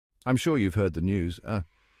I'm sure you've heard the news.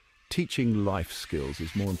 Teaching life skills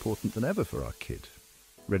is more important than ever for our kid.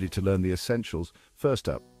 Ready to learn the essentials? First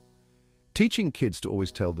up, teaching kids to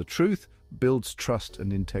always tell the truth builds trust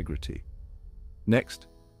and integrity. Next,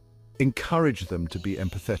 encourage them to be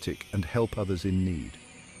empathetic and help others in need.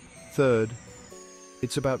 Third,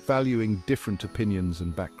 it's about valuing different opinions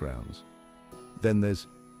and backgrounds. Then there's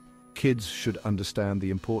kids should understand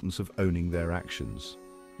the importance of owning their actions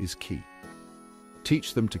is key.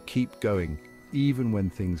 Teach them to keep going even when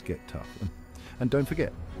things get tough. And don't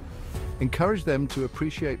forget, encourage them to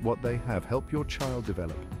appreciate what they have. Help your child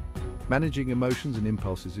develop. Managing emotions and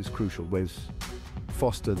impulses is crucial.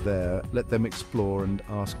 Foster there, let them explore and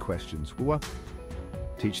ask questions.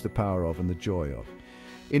 Teach the power of and the joy of.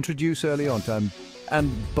 Introduce early on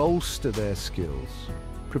and bolster their skills.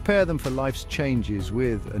 Prepare them for life's changes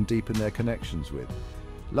with and deepen their connections with.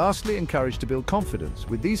 Lastly, encourage to build confidence.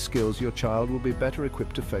 With these skills, your child will be better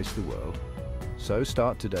equipped to face the world. So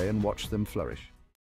start today and watch them flourish.